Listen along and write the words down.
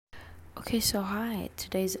Okay, so hi.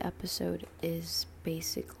 Today's episode is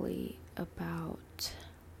basically about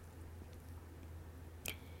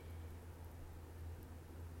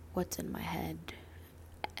what's in my head.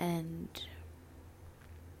 And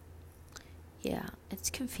yeah, it's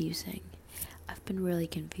confusing. I've been really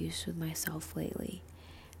confused with myself lately.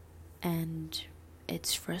 And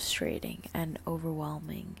it's frustrating and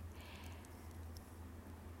overwhelming.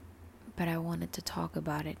 But I wanted to talk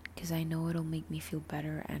about it because I know it'll make me feel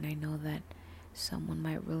better, and I know that someone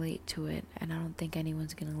might relate to it, and I don't think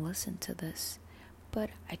anyone's gonna listen to this.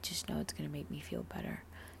 But I just know it's gonna make me feel better.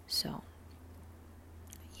 So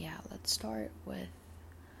yeah, let's start with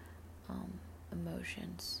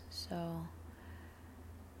emotions. So,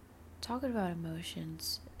 talking about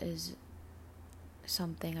emotions is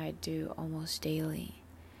something I do almost daily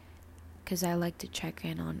because I like to check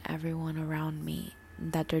in on everyone around me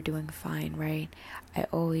that they're doing fine, right? I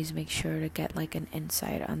always make sure to get like an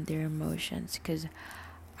insight on their emotions because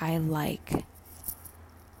I like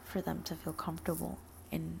for them to feel comfortable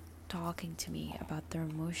in talking to me about their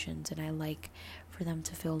emotions, and I like for them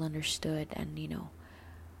to feel understood and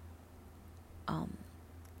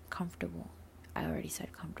comfortable. I already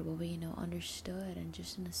said comfortable, but understood and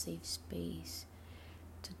just in a safe space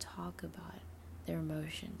to talk about their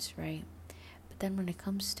emotions, right? But then when it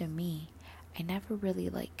comes to me, I never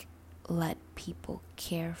really let people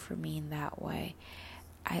care for me in that way.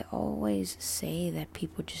 I always say that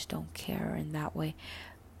people just don't care in that way,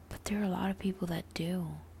 but there are a lot of people that do.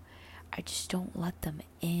 I just don't let them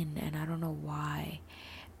in, and I don't know why.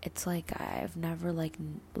 It's like I've never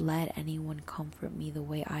let anyone comfort me the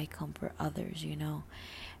way I comfort others,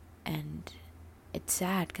 and it's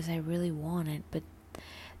sad because I really want it, but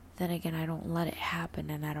then again I don't let it happen,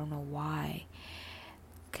 and I don't know why,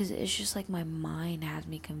 because it's just like my mind has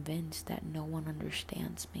me convinced that no one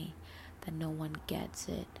understands me, that no one gets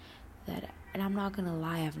it, and I'm not gonna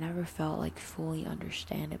lie, I've never felt like fully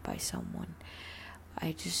understood by someone.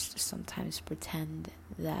 I just sometimes pretend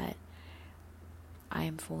that I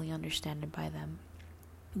am fully understood by them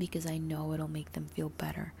because I know it'll make them feel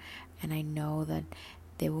better, and I know that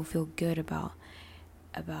they will feel good about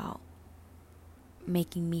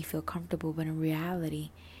making me feel comfortable. But in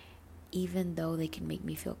reality, even though they can make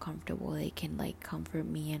me feel comfortable, they can comfort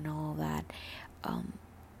me and all that,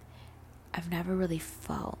 I've never really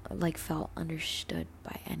felt understood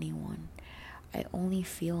by anyone. I only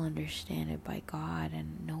feel understood by God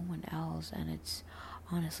and no one else, and it's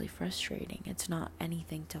honestly frustrating. It's not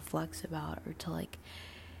anything to flex about or to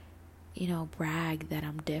brag that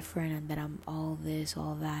I'm different and that I'm all this,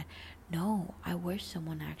 all that. No, I wish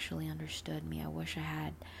someone actually understood me. I wish I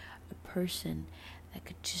had a person that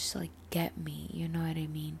could just get me, you know what I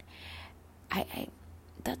mean? I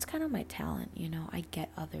that's kind of my talent, I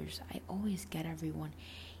get others. I always get everyone.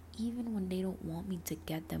 Even when they don't want me to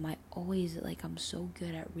get them, I always I'm so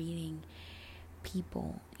good at reading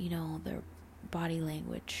people, their body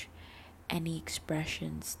language, any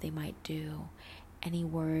expressions they might do, any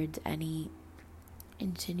words, any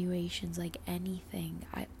insinuations, anything.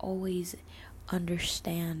 I always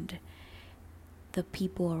understand the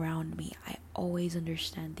people around me. I always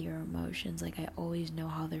understand their emotions. I always know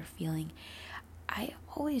how they're feeling. I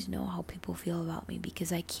always know how people feel about me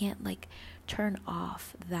because I can't turn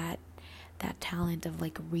off that talent of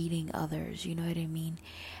reading others, you know what I mean?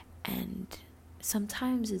 And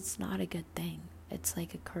sometimes it's not a good thing. It's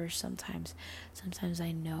like a curse sometimes. Sometimes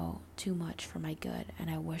I know too much for my good, and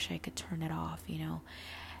I wish I could turn it off,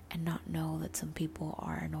 and not know that some people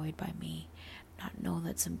are annoyed by me, not know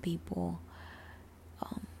that some people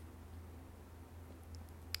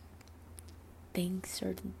think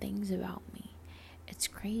certain things about me. It's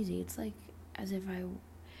crazy. It's as if I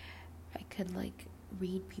could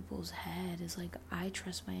read people's head. It's I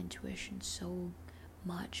trust my intuition so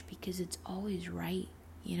much because it's always right,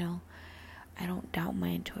 I don't doubt my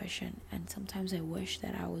intuition, and sometimes I wish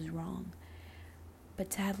that I was wrong,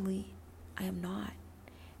 but sadly I am not.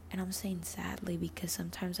 And I'm saying sadly because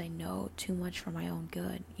sometimes I know too much for my own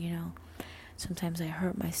good, sometimes I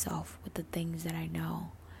hurt myself with the things that I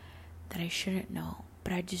know that I shouldn't know,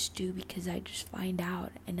 but I just do because I just find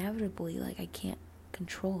out inevitably I can't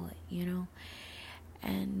control it,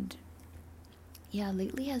 and yeah,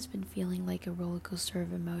 lately has been feeling like a roller coaster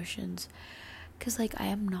of emotions because I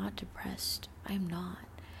am not depressed. I am not.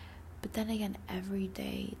 But then again, every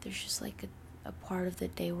day there's just a part of the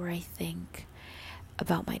day where I think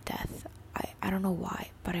about my death. I don't know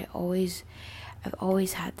why, but I've always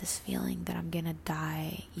had this feeling that I'm gonna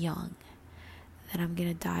die young, that I'm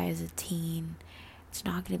gonna die as a teen. It's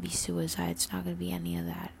not gonna be suicide, it's not gonna be any of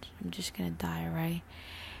that. I'm just gonna die, right?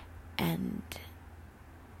 And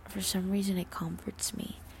for some reason it comforts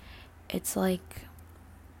me. It's like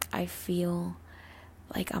I feel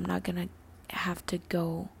like I'm not gonna have to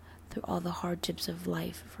go through all the hardships of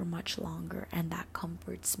life for much longer, and that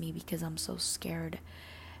comforts me because I'm so scared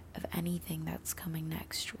of anything that's coming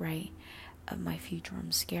next, right? Of my future,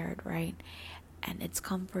 I'm scared, right? And it's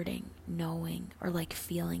comforting knowing or like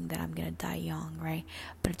feeling that I'm gonna die young, right?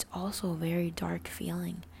 But it's also a very dark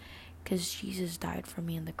feeling because Jesus died for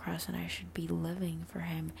me on the cross, and I should be living for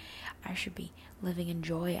him. I should be living in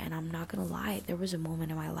joy. And I'm not gonna lie, there was a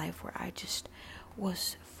moment in my life where I just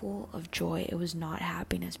was full of joy. It was not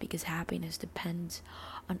happiness, because happiness depends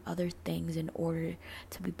on other things in order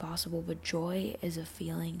to be possible, but joy is a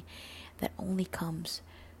feeling that only comes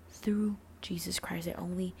through Jesus Christ. That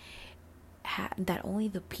only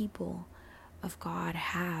the people of God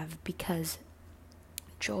have, because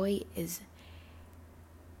joy is,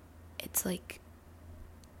 it's like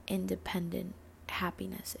independent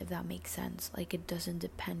happiness, if that makes sense. Like, it doesn't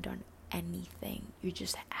depend on anything. You're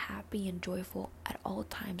just happy and joyful at all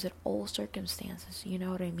times, at all circumstances. You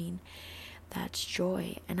know what I mean? That's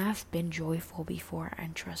joy. And I've been joyful before,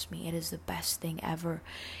 and trust me, it is the best thing ever.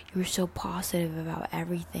 You're so positive about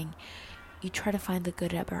everything. You try to find the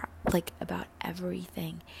good about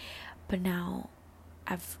everything. But now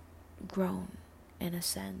I've grown in a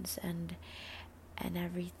sense, and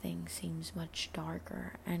everything seems much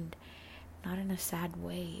darker, and not in a sad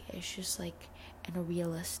way. It's just like in a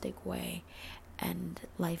realistic way, and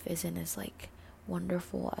life isn't as like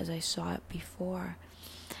wonderful as I saw it before.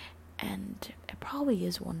 And it probably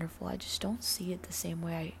is wonderful, I just don't see it the same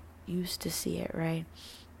way I used to see it, right?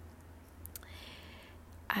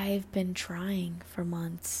 I've been trying for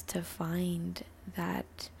months to find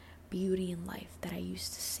that beauty in life that I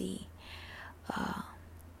used to see,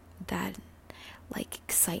 that like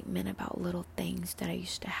excitement about little things that I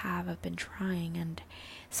used to have. I've been trying, and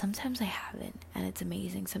sometimes I haven't, and it's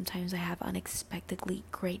amazing. Sometimes I have unexpectedly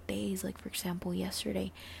great days. Like, for example,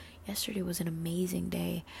 yesterday was an amazing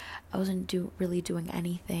day. I wasn't really doing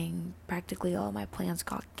anything. Practically all of my plans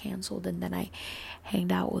got canceled, and then I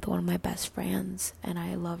hanged out with one of my best friends, and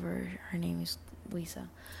I love her. Her name is Lisa.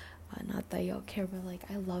 Not that y'all care, but like,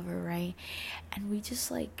 I love her, right? And we just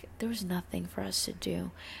like, there was nothing for us to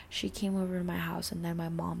do. She came over to my house, and then my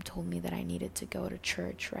mom told me that I needed to go to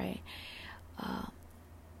church, right?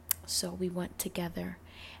 So we went together,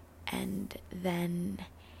 and then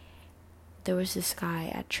there was this guy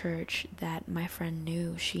at church that my friend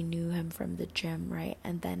knew. She knew him from the gym, right?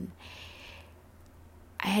 And then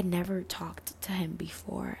I had never talked to him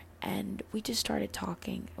before, and we just started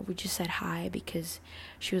talking. We just said hi because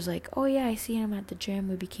she was like, oh yeah, I see him at the gym.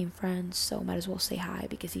 We became friends, so might as well say hi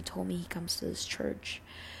because he told me he comes to this church.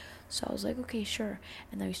 So I was like, okay, sure.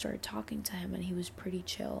 And then we started talking to him, and he was pretty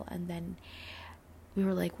chill. And then we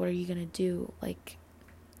were like, what are you gonna do, like,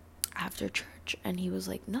 after church? And he was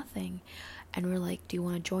like, nothing. And we're like, do you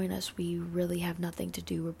want to join us? We really have nothing to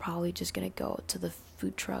do. We're probably just gonna go to the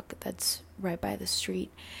food truck that's right by the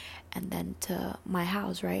street, and then to my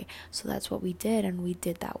house, right? So that's what we did, and we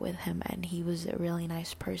did that with him, and he was a really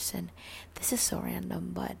nice person. This is so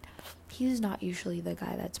random, but he's not usually the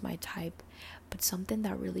guy that's my type. But something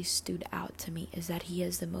that really stood out to me is that he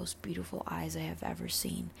has the most beautiful eyes I have ever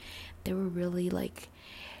seen. They were really like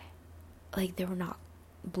they were not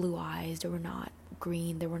blue eyes, they were not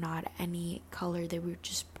green, they were not any color, they were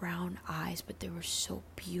just brown eyes, but they were so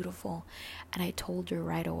beautiful. And I told her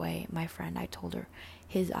right away, my friend, I told her,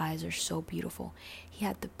 his eyes are so beautiful. He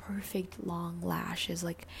had the perfect long lashes,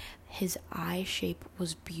 like his eye shape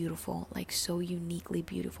was beautiful, like so uniquely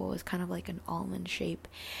beautiful. It was kind of like an almond shape,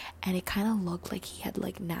 and it kind of looked like he had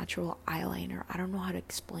like natural eyeliner. I don't know how to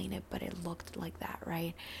explain it, but it looked like that,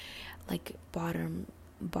 right? Like bottom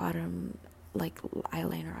like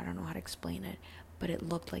eyeliner. I don't know how to explain it, but it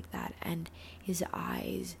looked like that. And his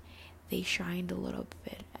eyes, they shined a little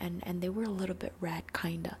bit, and they were a little bit red,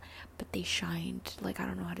 kinda, but they shined, like, I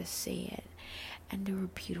don't know how to say it. And they were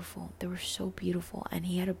beautiful. They were so beautiful, and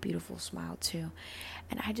he had a beautiful smile too.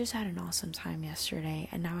 And I just had an awesome time yesterday,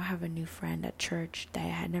 and now I have a new friend at church that I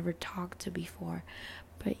had never talked to before.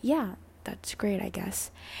 But yeah, that's great, I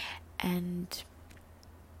guess. And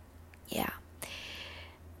yeah.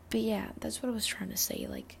 But yeah, that's what I was trying to say.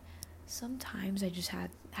 Like, sometimes I just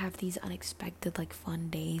have these unexpected, like, fun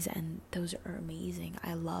days, and those are amazing.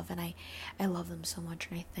 I love them so much,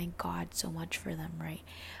 and I thank God so much for them, right?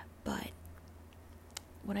 But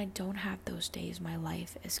when I don't have those days, my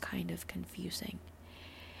life is kind of confusing.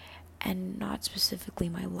 And not specifically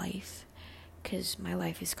my life, because my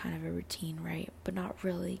life is kind of a routine, right? But not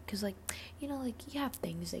really, because, like, you know, like, you have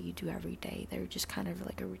things that you do every day that are just kind of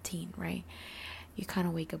like a routine, right? you kind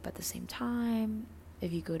of wake up at the same time.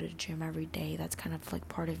 If you go to the gym every day, that's kind of like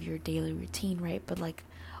part of your daily routine, right? But like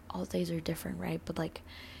all days are different, right? But like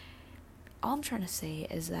all I'm trying to say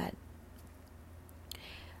is that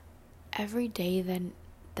every day then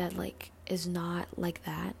that like is not like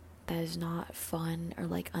that is not fun or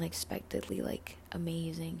like unexpectedly like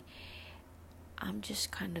amazing, I'm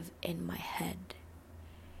just kind of in my head.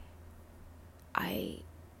 I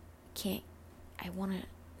want to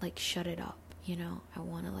like shut it up, I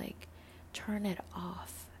want to like turn it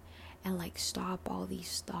off and like stop all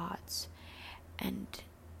these thoughts. And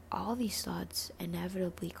all these thoughts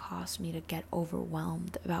inevitably cause me to get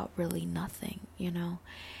overwhelmed about really nothing.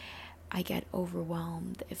 I get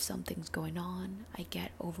overwhelmed if something's going on. I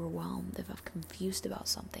get overwhelmed if I'm confused about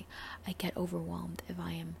something. I get overwhelmed if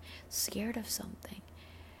I am scared of something.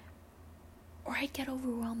 Or I get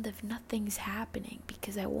overwhelmed if nothing's happening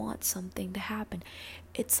because I want something to happen.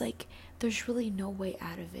 It's like there's really no way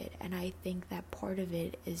out of it. And I think that part of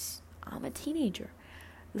it is I'm a teenager.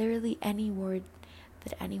 Literally any word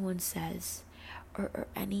that anyone says or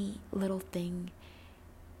any little thing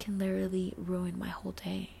can literally ruin my whole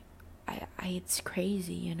day. It's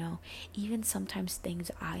crazy, Even sometimes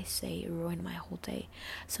things I say ruin my whole day.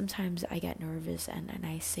 Sometimes I get nervous and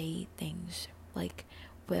I say things like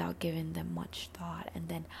without giving them much thought, and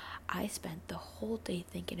then I spent the whole day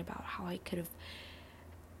thinking about how I could have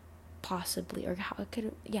possibly, or how I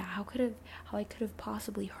could have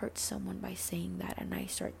possibly hurt someone by saying that. And I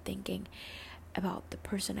start thinking about the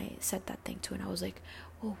person I said that thing to, and I was like,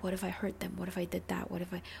 oh, what if I hurt them? What if I did that? What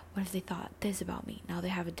if they thought this about me? Now they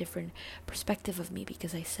have a different perspective of me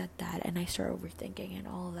because I said that. And I start overthinking and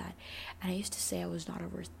all of that. And I used to say I was not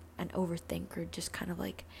an overthinker, just kind of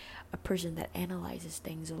like a person that analyzes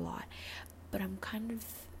things a lot. But I'm kind of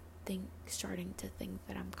starting to think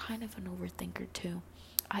that I'm kind of an overthinker too.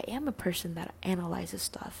 I am a person that analyzes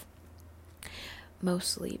stuff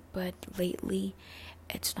mostly, but lately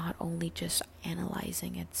it's not only just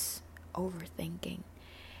analyzing, it's overthinking,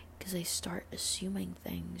 because I start assuming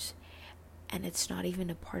things and it's not even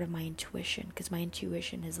a part of my intuition, because my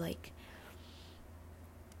intuition is like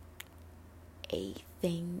a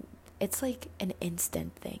thing. It's like an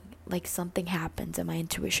instant thing. Like something happens and my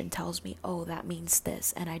intuition tells me, oh, that means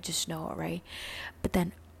this, and I just know it, right? But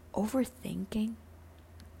then overthinking,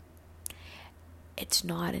 it's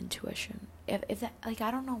not intuition. If that, like,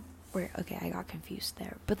 I don't know where, okay, I got confused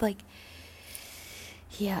there. But like,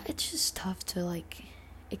 yeah, it's just tough to like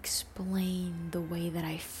explain the way that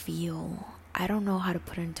I feel. I don't know how to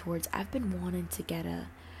put it into words. I've been wanting to get a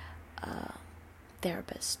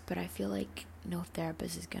therapist, but I feel like no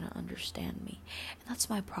therapist is gonna understand me, and that's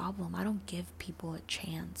my problem. I don't give people a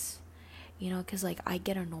chance, because like I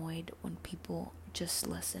get annoyed when people just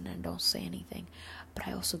listen and don't say anything, but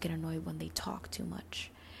I also get annoyed when they talk too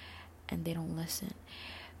much and they don't listen.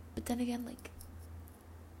 But then again, like,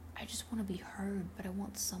 I just want to be heard, but I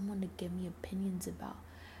want someone to give me opinions about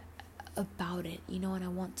it, and I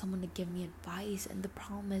want someone to give me advice. And the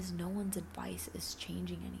problem is no one's advice is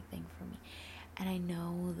changing anything for me. And I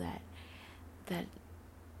know that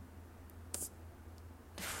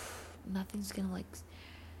nothing's gonna like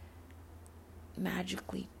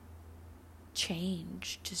magically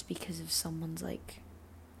change just because of someone's like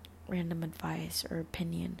random advice or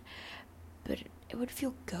opinion. But it would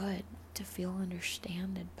feel good to feel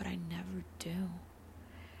understood, but I never do.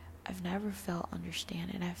 I've never felt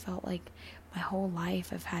understood. I felt like my whole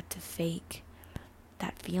life I've had to fake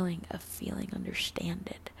that feeling of feeling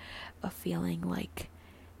understood, of feeling like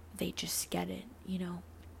they just get it,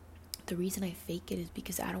 The reason I fake it is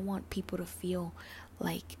because I don't want people to feel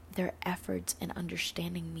like their efforts in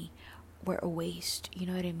understanding me were a waste, you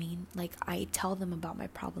know what I mean? Like, I tell them about my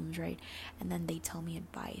problems, right? And then they tell me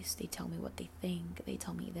advice, they tell me what they think, they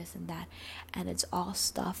tell me this and that, and it's all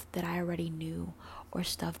stuff that I already knew, or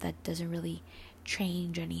stuff that doesn't really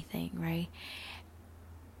change anything, right?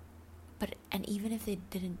 And even if they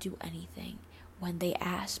didn't do anything, when they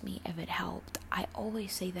ask me if it helped, I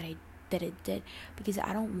always say that it did, because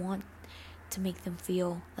I don't want to make them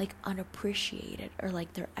feel like unappreciated or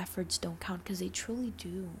like their efforts don't count, because they truly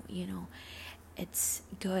do. It's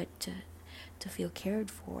good to feel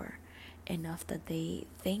cared for enough that they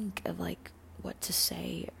think of like what to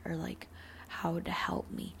say or like how to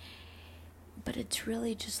help me. But it's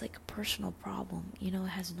really just like a personal problem, it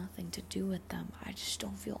has nothing to do with them. I just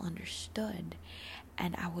don't feel understood,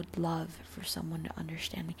 and I would love for someone to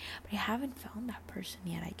understand me, but I haven't found that person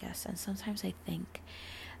yet, I guess. And sometimes I think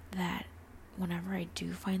that whenever I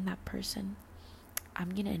do find that person,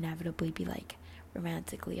 I'm gonna inevitably be like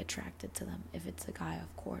romantically attracted to them, if it's a guy,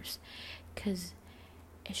 of course, because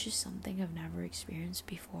it's just something I've never experienced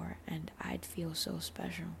before, and I'd feel so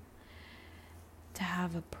special to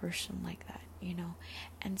have a person like that, you know.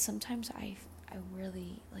 And sometimes I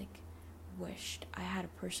really like wished I had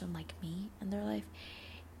a person like me in their life,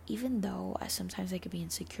 even though sometimes I could be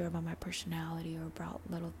insecure about my personality or about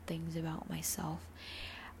little things about myself.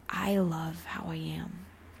 I love how I am.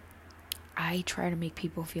 I try to make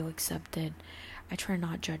people feel accepted. I try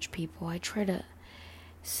not judge people. I try to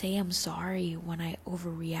say I'm sorry when I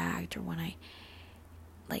overreact, or when I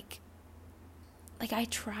like I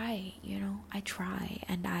try, you know. I try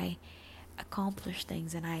and I accomplish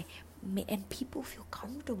things, and people feel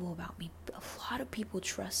comfortable about me. A lot of people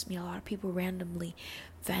trust me. A lot of people randomly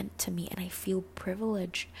vent to me, and I feel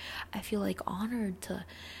privileged. I feel like honored to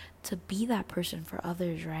be that person for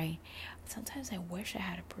others, right? Sometimes I wish I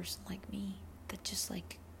had a person like me that just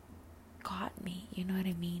like got me, you know what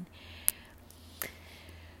I mean?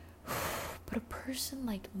 But a person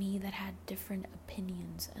like me that had different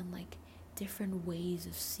opinions and like different ways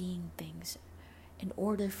of seeing things, in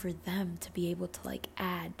order for them to be able to like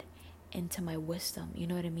add into my wisdom, you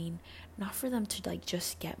know what I mean? Not for them to like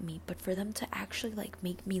just get me, but for them to actually like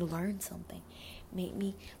make me learn something, make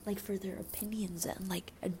me like, for their opinions and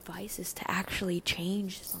like advices to actually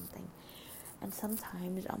change something. And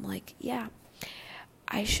sometimes I'm like, yeah,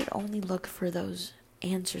 I should only look for those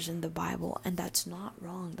answers in the Bible, and that's not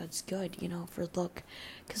wrong. That's good, you know, for look,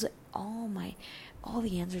 because all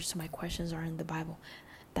the answers to my questions are in the Bible.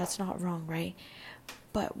 That's not wrong, right?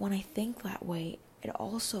 But when I think that way, it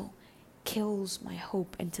also kills my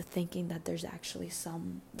hope into thinking that there's actually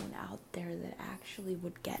someone out there that actually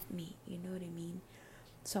would get me, you know what I mean?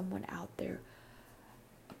 Someone out there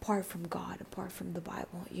apart from God, apart from the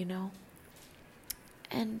Bible, you know?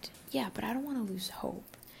 And yeah, but I don't want to lose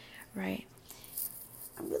hope, right?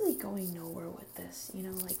 I'm really going nowhere with this, you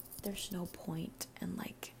know, like there's no point in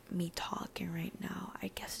like me talking right now.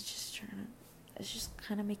 I guess it's just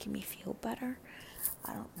kind of making me feel better.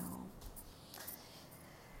 I don't know.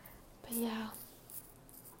 But yeah,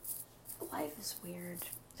 life is weird.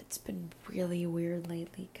 It's been really weird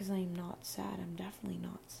lately because I'm not sad. I'm definitely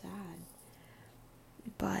not sad.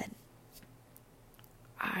 But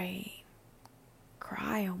I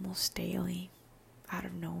cry almost daily out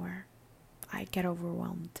of nowhere. I get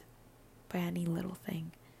overwhelmed by any little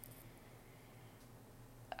thing.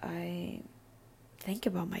 I think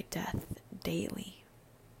about my death daily.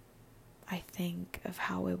 I think of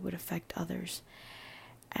how it would affect others.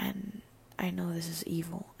 And I know this is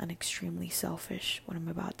evil and extremely selfish, what I'm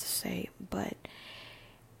about to say, but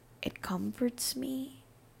it comforts me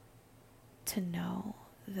to know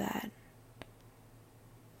that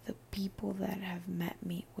the people that have met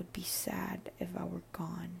me would be sad if I were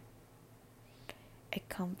gone. It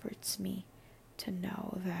comforts me to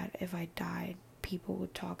know that if I died, people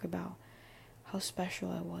would talk about how special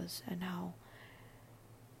I was, and how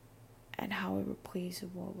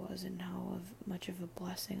irreplaceable it was, and how much of a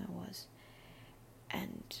blessing I was.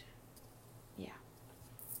 And yeah.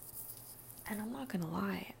 And I'm not gonna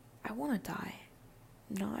lie, I wanna die.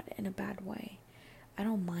 Not in a bad way. I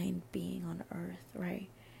don't mind being on earth, right?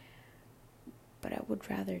 But I would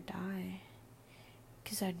rather die.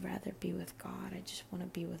 Because I'd rather be with God. I just want to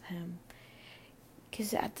be with Him.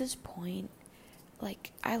 Because at this point,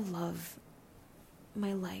 like, I love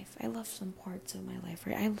my life. I love some parts of my life,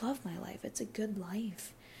 right? I love my life. It's a good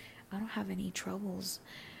life. I don't have any troubles.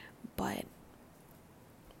 But,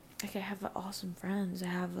 like, I have awesome friends. I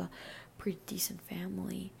have a pretty decent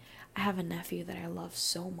family. I have a nephew that I love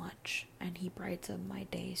so much. And he brightens up my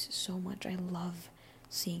days so much. I love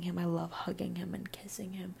seeing him. I love hugging him and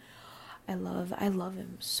kissing him. I love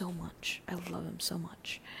him so much. I love him so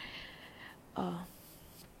much. I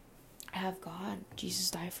have God. Jesus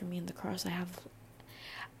died for me on the cross. I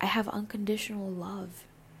have unconditional love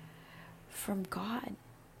from God.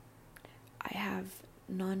 I have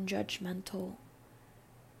non-judgmental,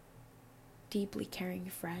 deeply caring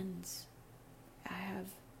friends. I have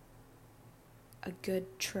a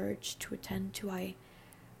good church to attend to. I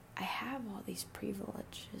have all these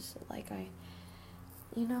privileges,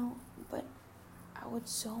 but I would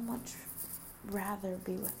so much rather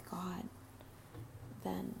be with God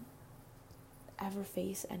than ever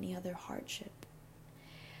face any other hardship.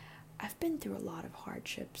 I've been through a lot of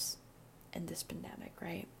hardships in this pandemic,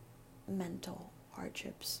 right? Mental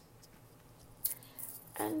hardships.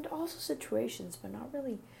 And also situations, but not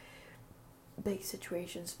really big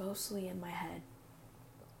situations, mostly in my head.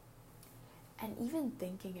 And even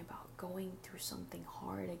thinking about going through something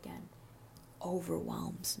hard again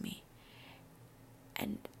overwhelms me.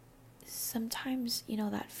 And sometimes,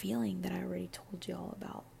 that feeling that I already told you all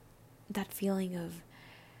about, that feeling of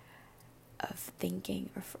of thinking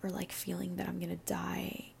or like feeling that I'm gonna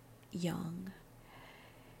die young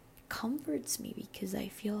comforts me, because I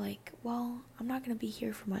feel like, well, I'm not gonna be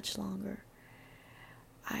here for much longer.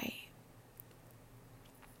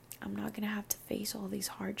 I'm not gonna have to face all these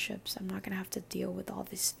hardships. I'm not gonna have to deal with all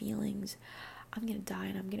these feelings. I'm gonna die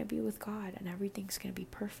and I'm gonna be with God, and everything's gonna be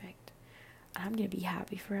perfect, and I'm gonna be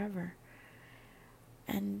happy forever.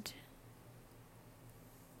 And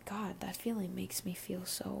God, that feeling makes me feel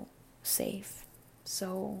so safe,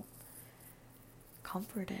 so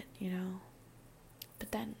comforted,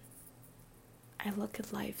 But then I look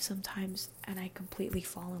at life sometimes and I completely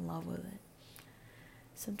fall in love with it.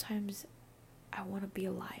 Sometimes I want to be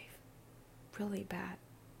alive really bad.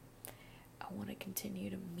 I want to continue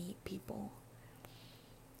to meet people,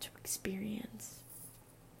 to experience,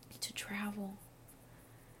 to travel.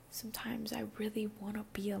 Sometimes I really want to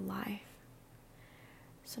be alive.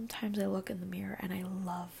 Sometimes I look in the mirror and I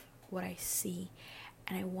love what I see,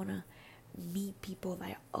 and I want to meet people that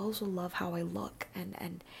I also love how I look,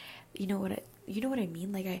 and you know what I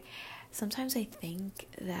mean? Like, sometimes I think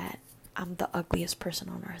that I'm the ugliest person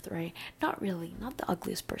on earth, right? Not really, not the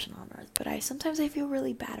ugliest person on earth, but sometimes I feel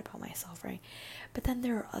really bad about myself, right? But then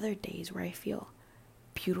there are other days where I feel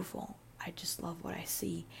beautiful. I just love what I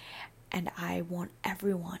see, and I want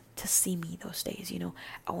everyone to see me those days,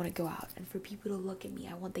 I want to go out and for people to look at me.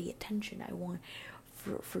 I want the attention. I want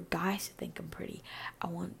for guys to think I'm pretty. I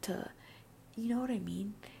want to, you know what I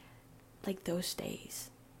mean? Like, those days.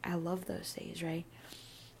 I love those days, right?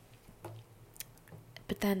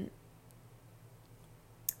 But then,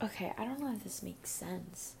 okay, I don't know if this makes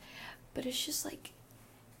sense, but it's just like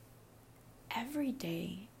every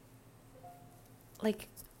day, like,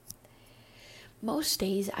 most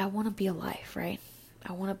days I want to be alive, right?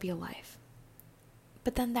 I want to be alive.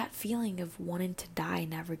 But then that feeling of wanting to die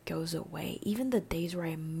never goes away. Even the days where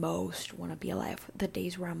I most want to be alive, the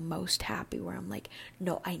days where I'm most happy, where I'm like,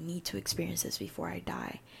 no, I need to experience this before I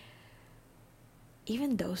die. Even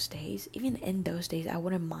in those days, I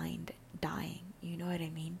wouldn't mind dying. You know what I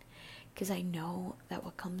mean? Because I know that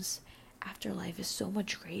what comes after life is so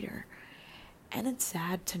much greater. And it's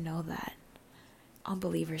sad to know that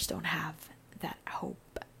unbelievers don't have that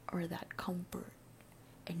hope or that comfort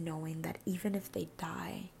in knowing that even if they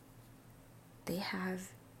die, they have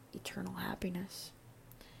eternal happiness,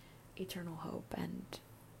 eternal hope, and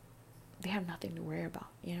they have nothing to worry about,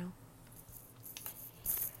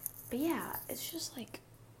 But yeah, it's just like,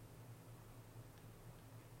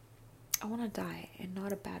 I want to die, in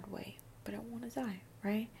not a bad way, but I want to die,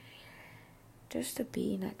 right? Just to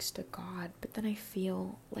be next to God. But then I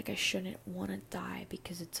feel like I shouldn't want to die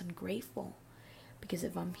because it's ungrateful. Because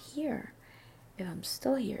if I'm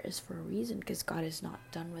still here, it's for a reason, because God is not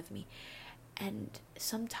done with me. And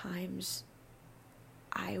sometimes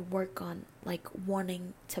I work on like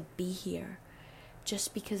wanting to be here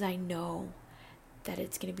just because I know that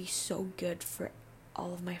it's going to be so good for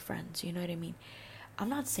all of my friends, you know what I mean? I'm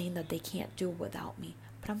not saying that they can't do it without me,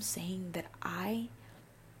 but I'm saying that I'm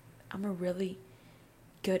a really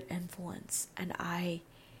good influence, and I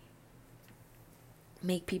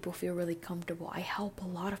make people feel really comfortable. I help a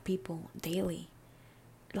lot of people daily,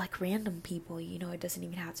 like random people, it doesn't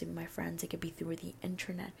even have to be my friends. It could be through the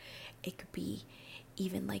internet. It could be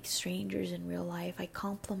even like strangers in real life. I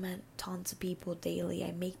compliment tons of people daily.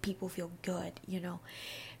 I make people feel good,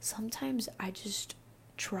 Sometimes I just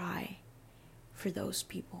try for those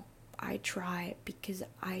people. I try because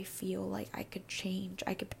I feel like I could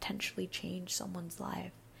potentially change someone's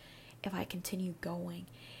life if I continue going.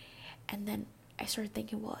 And then I started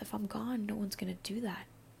thinking, well, if I'm gone, no one's gonna do that,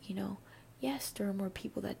 Yes, there are more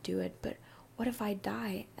people that do it, but what if I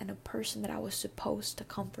die and a person that I was supposed to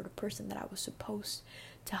comfort, a person that I was supposed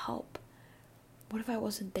to help, what if I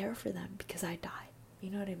wasn't there for them because I died? You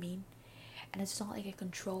know what I mean? And it's not like I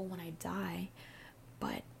control when I die,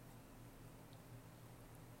 but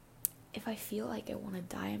if I feel like I want to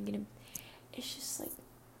die, it's just like,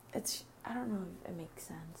 I don't know if it makes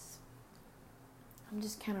sense. I'm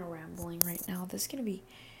just kind of rambling right now. This is going to be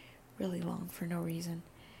really long for no reason.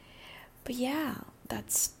 But yeah,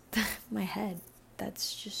 that's my head.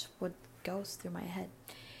 That's just what goes through my head.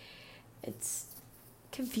 It's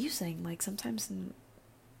confusing. Like, sometimes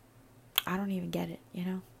I don't even get it,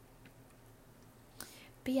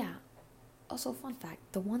 But yeah, also fun fact,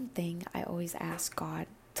 the one thing I always ask God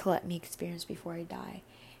to let me experience before I die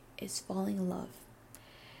is falling in love.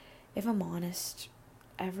 If I'm honest,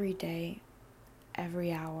 every day,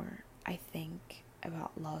 every hour, I think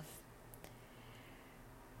about love.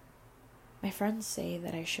 My friends say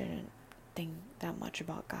that I shouldn't think that much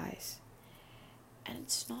about guys. And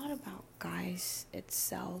it's not about guys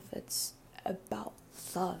itself, it's about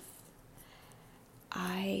love.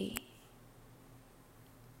 I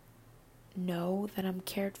know that I'm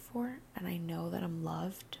cared for and I know that I'm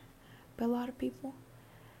loved by a lot of people,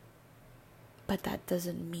 but that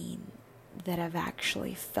doesn't mean that I've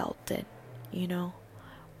actually felt it, you know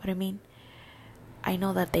what I mean? I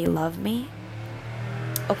know that they love me.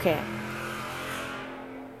 Okay,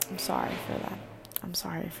 I'm sorry for that. I'm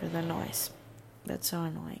sorry for the noise. That's so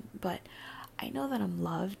annoying. But I know that I'm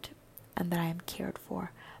loved and that I am cared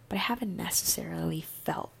for, but I haven't necessarily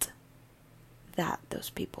felt that those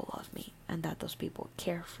people love me and that those people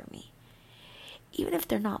care for me. Even if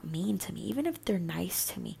they're not mean to me, even if they're nice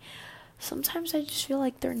to me, sometimes I just feel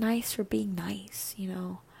like they're nice for being nice,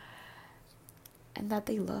 and that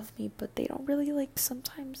they love me, but they don't really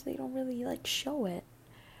sometimes they don't really show it.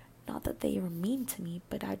 Not that they are mean to me,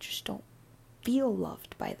 but I just don't feel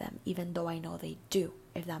loved by them, even though I know they do,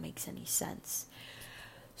 if that makes any sense.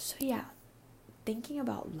 So yeah, thinking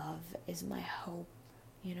about love is my hope,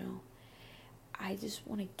 I just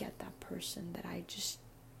want to get that person that I just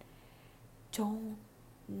don't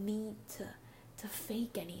need to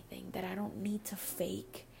fake anything, that I don't need to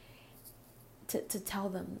fake to tell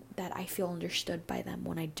them that I feel understood by them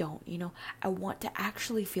when I don't, I want to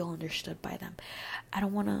actually feel understood by them. I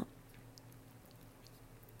don't want to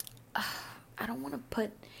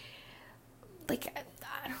put, I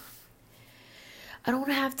don't want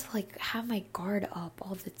to have to, have my guard up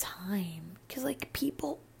all the time. Because,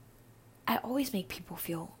 I always make people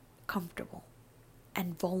feel comfortable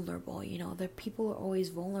and vulnerable, The people are always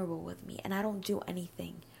vulnerable with me. And I don't do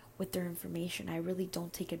anything with their information. I really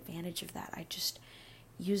don't take advantage of that. I just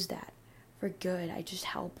use that for good. I just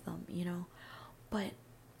help them, But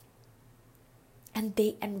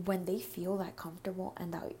and when they feel that comfortable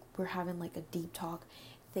and that we're having a deep talk,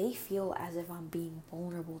 they feel as if I'm being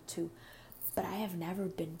vulnerable too. But I have never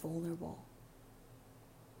been vulnerable.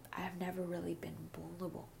 I have never really been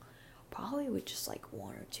vulnerable. Probably with just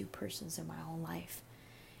one or two persons in my whole life.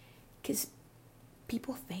 Because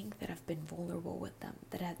people think that I've been vulnerable with them,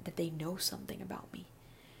 that they know something about me.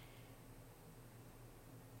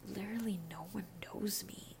 Literally no one knows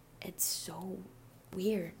me. It's so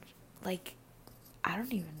weird. I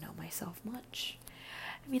don't even know myself much.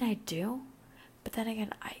 I mean, I do, but then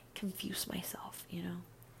again, I confuse myself,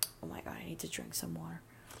 Oh my god, I need to drink some water.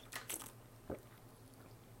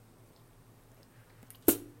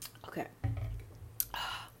 Okay.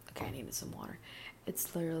 Okay, I needed some water.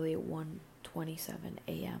 It's literally 1:27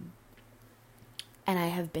 a.m. and I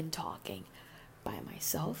have been talking by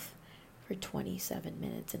myself for 27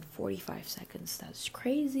 minutes and 45 seconds. That's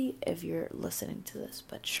crazy if you're listening to this,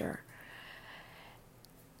 but sure.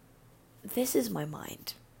 This is my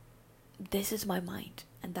mind. This is my mind.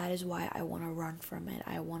 And that is why I want to run from it.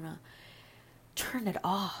 I want to turn it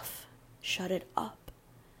off. Shut it up.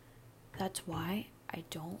 That's why I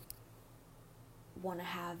don't want to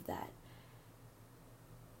have that,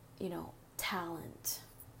 talent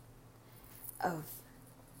of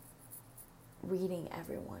reading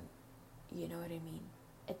everyone. You know what I mean?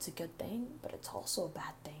 It's a good thing, but it's also a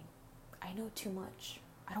bad thing. I know too much.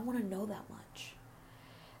 I don't want to know that much.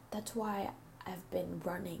 That's why I've been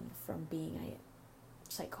running from being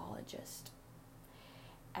a psychologist.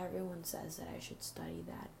 Everyone says that I should study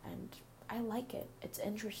that, and I like it. It's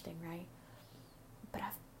interesting, right? But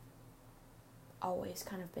I've always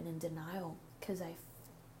kind of been in denial because I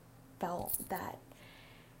felt that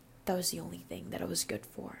was the only thing that I was good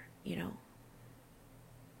for,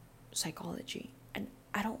 psychology. And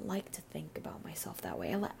I don't like to think about myself that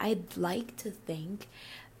way. I'd like to think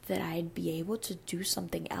that I'd be able to do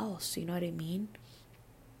something else, you know what I mean?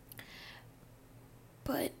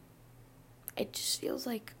 But it just feels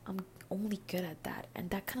like I'm only good at that, and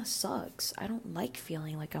that kind of sucks. I don't like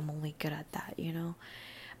feeling like I'm only good at that,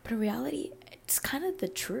 But in reality, it's kind of the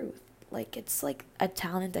truth. It's a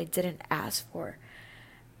talent I didn't ask for,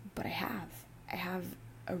 but I have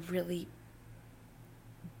a really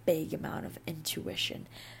big amount of intuition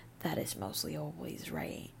that is mostly always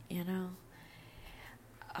right,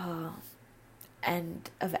 and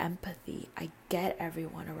of empathy. I get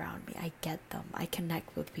everyone around me. I get them. I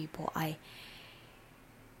connect with people. I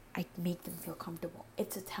make them feel comfortable.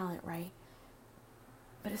 It's a talent, right?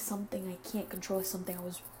 But it's something I can't control. It's something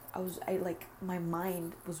my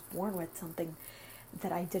mind was born with, something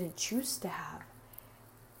that I didn't choose to have.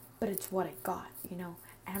 But it's what I got, And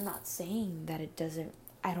I'm not saying that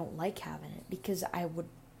I don't like having it, because I would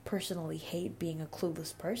personally hate being a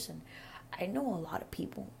clueless person. I know a lot of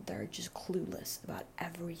people that are just clueless about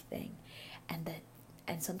everything, and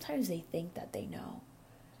sometimes they think that they know,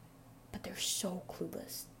 but they're so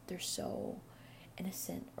clueless. They're so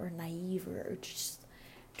innocent or naive, or just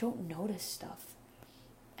don't notice stuff.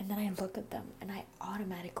 And then I look at them and I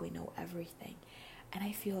automatically know everything. And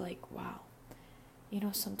I feel like, wow,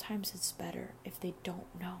 sometimes it's better if they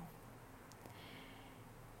don't know.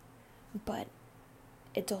 But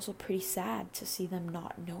it's also pretty sad to see them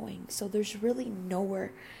not knowing. So there's really no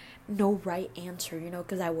right answer,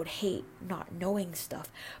 because I would hate not knowing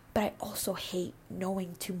stuff, but I also hate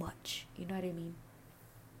knowing too much. You know what I mean?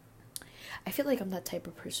 I feel like I'm that type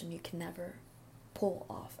of person you can never pull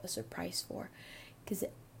off a surprise for, because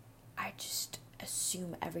I just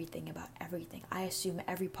assume everything about everything. I assume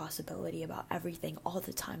every possibility about everything all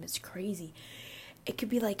the time. It's crazy. It could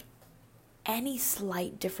be like any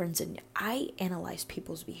slight difference I analyze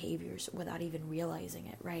people's behaviors without even realizing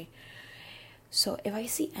it, right? So if I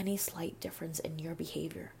see any slight difference in your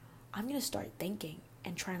behavior, I'm going to start thinking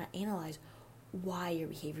and trying to analyze why your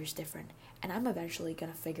behavior is different. And I'm eventually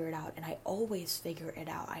going to figure it out. And I always figure it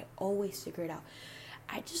out.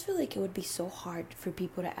 I just feel like it would be so hard for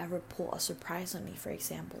people to ever pull a surprise on me, for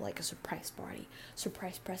example, like a surprise party,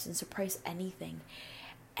 surprise present, surprise anything.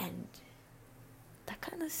 And that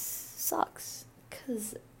kind of sucks,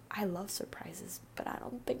 because I love surprises, but I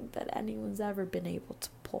don't think that anyone's ever been able to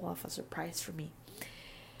pull off a surprise for me.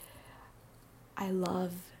 I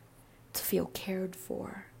love to feel cared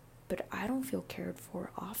for, but I don't feel cared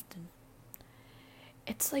for often.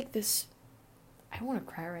 It's like this, I want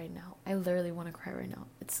to cry right now. I literally want to cry right now.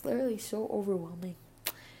 It's literally so overwhelming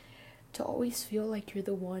to always feel like you're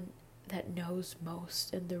the one that knows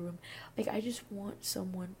most in the room. Like, I just want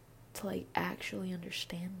someone to like actually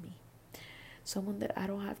understand me, someone that I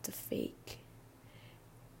don't have to fake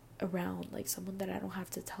around, like someone that I don't have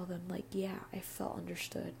to tell them like, yeah, I felt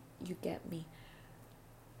understood, you get me,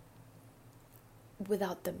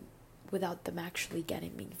 without them actually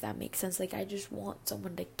getting me, if that makes sense. Like, I just want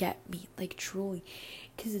someone to get me, like, truly,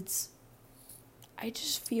 because I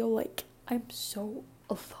just feel like I'm so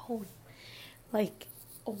alone. Like,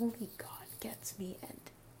 only God gets me, and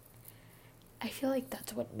I feel like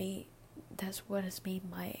that's what has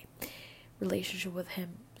made my relationship with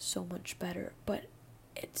him so much better. But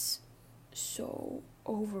it's so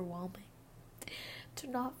overwhelming to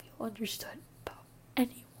not feel understood about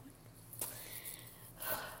anyone.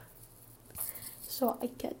 So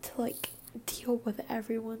I get to like deal with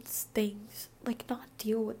everyone's things, like not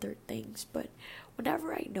deal with their things, but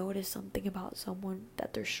whenever I notice something about someone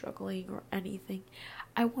that they're struggling or anything,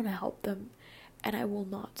 I want to help them, and I will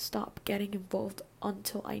not stop getting involved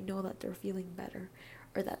until I know that they're feeling better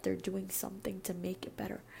or that they're doing something to make it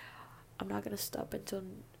better. I'm not going to stop until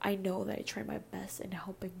I know that I try my best in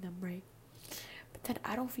helping them, right? But then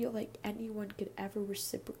I don't feel like anyone could ever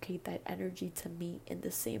reciprocate that energy to me in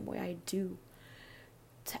the same way I do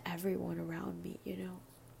to everyone around me,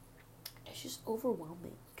 It's just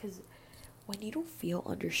overwhelming, because when you don't feel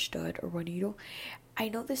understood, or when you don't, I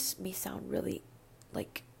know this may sound really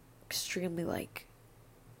like extremely like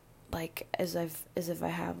as if I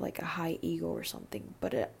have like a high ego or something,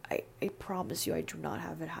 but I promise you I do not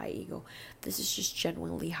have a high ego. This is just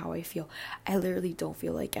genuinely how I feel. I literally don't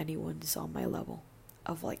feel like anyone is on my level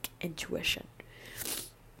of like intuition.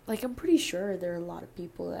 Like, I'm pretty sure there are a lot of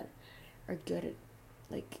people that are good at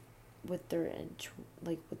like with their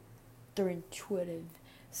intuitive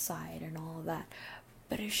side and all of that,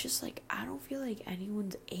 but it's just like I don't feel like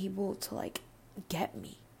anyone's able to like get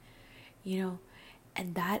me,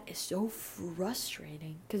 and that is so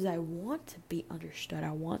frustrating, because I want to be understood.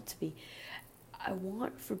 I want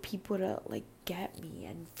for people to like get me,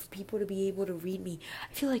 and for people to be able to read me.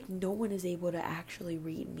 I feel like no one is able to actually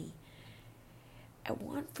read me. I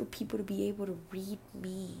want for people to be able to read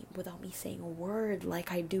me without me saying a word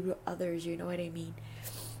like I do to others, you know what I mean?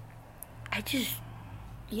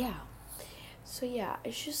 So yeah,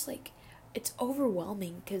 it's just like, it's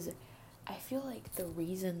overwhelming, because I feel like the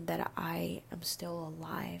reason that I am still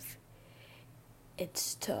alive,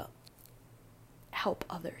 it's to help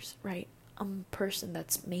others, right? I'm a person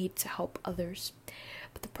that's made to help others,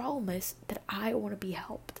 but the problem is that I want to be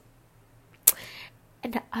helped.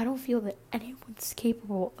 And I don't feel that anyone's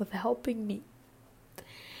capable of helping me.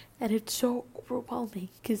 And it's so overwhelming,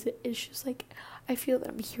 because it's just like, I feel that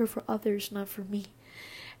I'm here for others, not for me.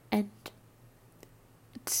 And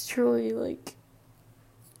it's truly like,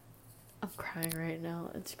 I'm crying right now.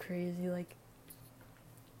 It's crazy. Like,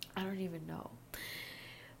 I don't even know.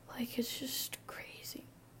 Like, it's just crazy.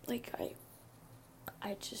 Like,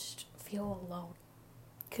 I just feel alone.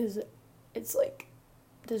 Because it's like,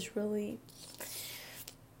 this really...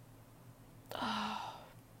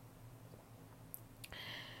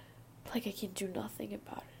 like, I can do nothing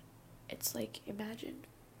about it. It's like, imagine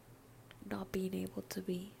not being able to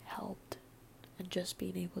be helped and just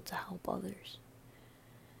being able to help others.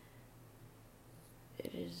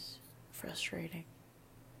 It is frustrating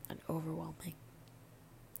and overwhelming.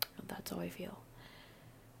 And that's how I feel.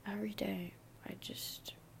 Every day, I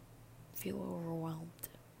just feel overwhelmed.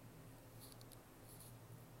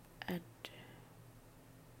 And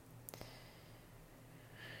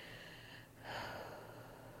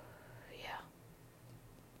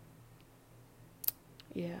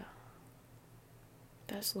yeah,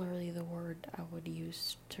 that's literally the word I would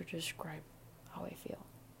use to describe how I feel.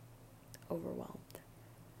 Overwhelmed.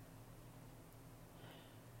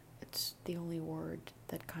 It's the only word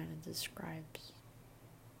that kind of describes,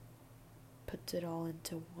 puts it all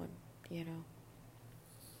into one, you know.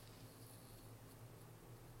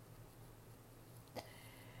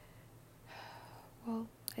 Well,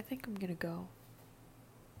 I think I'm gonna go.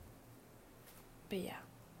 But yeah.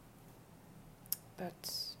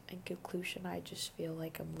 That's, in conclusion, I just feel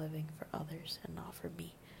like I'm living for others and not for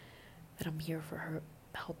me. That I'm here for her,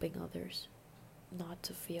 helping others. Not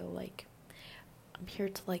to feel like I'm here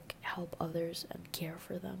to like help others and care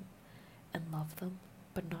for them and love them,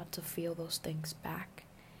 but not to feel those things back.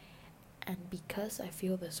 And because I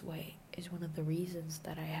feel this way is one of the reasons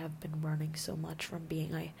that I have been running so much from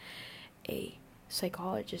being a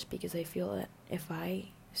psychologist, because I feel that if I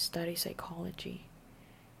study psychology,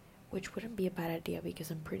 which wouldn't be a bad idea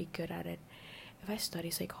because I'm pretty good at it, if I study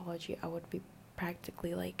psychology, I would be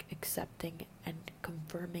practically like accepting and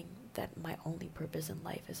confirming that my only purpose in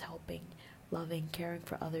life is helping, loving, caring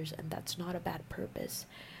for others, and that's not a bad purpose.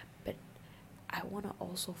 But I want to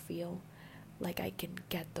also feel like I can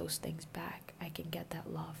get those things back. I can get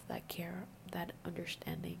that love, that care, that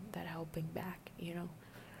understanding, that helping back, you know.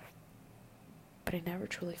 But I never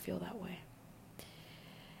truly feel that way.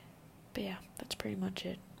 But yeah, that's pretty much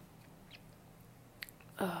it.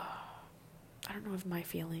 I don't know if my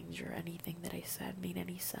feelings or anything that I said made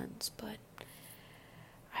any sense, but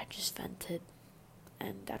I just vented,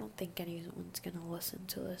 and I don't think anyone's gonna listen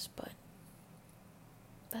to this, but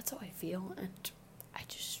that's how I feel, and I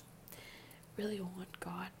just really want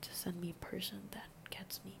God to send me a person that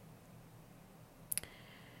gets me.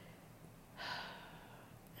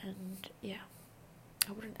 And yeah,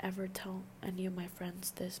 I wouldn't ever tell any of my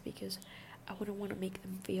friends this because I wouldn't want to make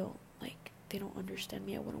them feel like they don't understand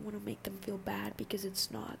me. I wouldn't want to make them feel bad because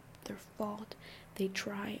it's not their fault. They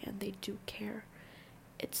try and they do care.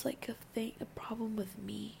 It's like a problem with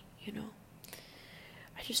me, you know.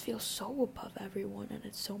 I just feel so above everyone and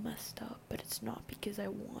it's so messed up, but it's not because I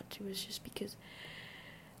want to, it's just because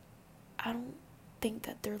I don't think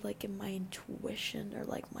that they're like in my intuition or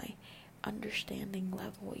like my understanding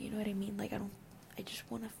level, you know what I mean? Like I just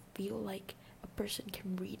want to feel like a person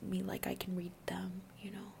can read me like I can read them,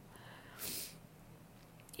 you know.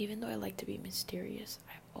 Even though I like to be mysterious,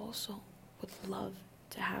 I also would love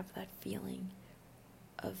to have that feeling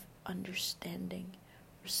of understanding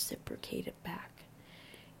reciprocated back.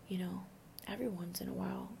 You know, every once in a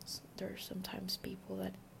while, there are sometimes people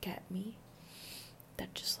that get me,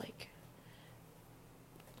 that just like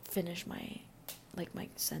finish my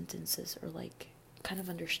sentences, or like kind of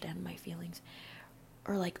understand my feelings,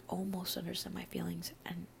 or like almost understand my feelings,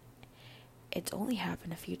 and it's only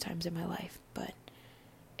happened a few times in my life, but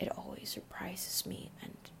it always surprises me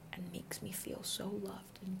and makes me feel so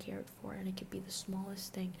loved and cared for. And it could be the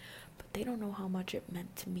smallest thing, but they don't know how much it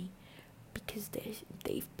meant to me because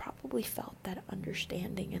they've probably felt that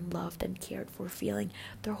understanding and loved and cared for feeling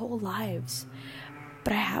their whole lives,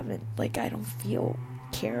 but I haven't. Like, I don't feel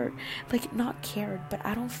cared, like not cared, but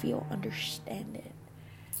I don't feel understood.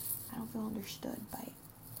 I don't feel understood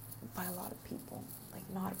by a lot of people. Like,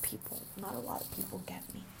 not a lot of people get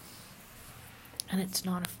me. And it's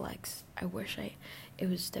not a flex. I wish it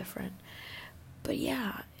was different. But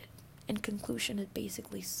yeah, in conclusion, it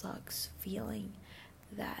basically sucks feeling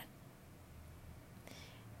that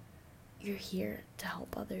you're here to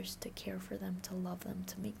help others, to care for them, to love them,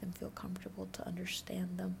 to make them feel comfortable, to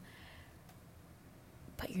understand them.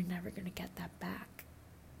 But you're never going to get that back.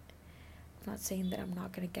 I'm not saying that I'm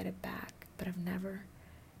not going to get it back, but I've never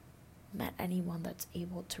met anyone that's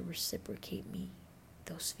able to reciprocate me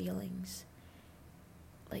those feelings,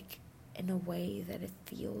 like in a way that it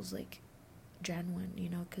feels like genuine, you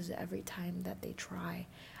know, because every time that they try,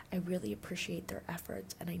 I really appreciate their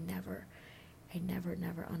efforts, and I never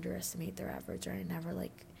underestimate their efforts, or I never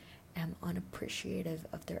like am unappreciative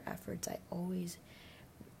of their efforts. I always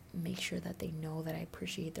make sure that they know that I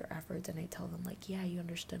appreciate their efforts, and I tell them like, yeah, you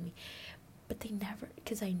understood me. But they never,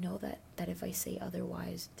 because I know that if I say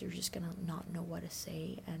otherwise, they're just gonna not know what to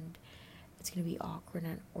say, and it's gonna be awkward,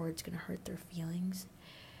 or it's gonna hurt their feelings.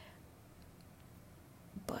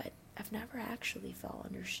 but I've never actually felt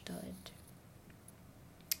understood.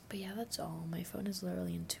 But yeah, that's all. My phone is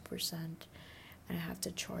literally in 2%, and I have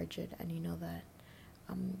to charge it, and you know that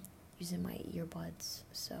I'm using my earbuds,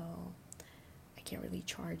 so I can't really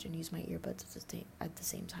charge and use my earbuds at the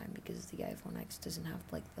same time, because the iPhone X doesn't have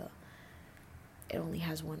it only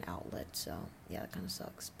has one outlet, so yeah, that kind of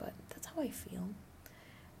sucks, but that's how I feel.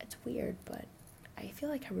 It's weird, but I feel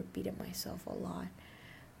like I repeated myself a lot,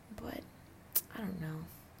 but I don't know.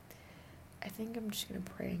 I think I'm just gonna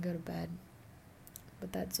pray and go to bed,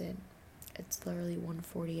 but that's it. It's literally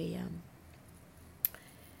 1:40 a.m.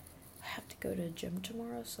 I have to go to the gym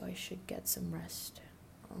tomorrow, so I should get some rest.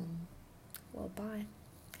 Well, bye.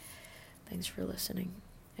 Thanks for listening,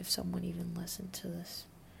 if someone even listened to this.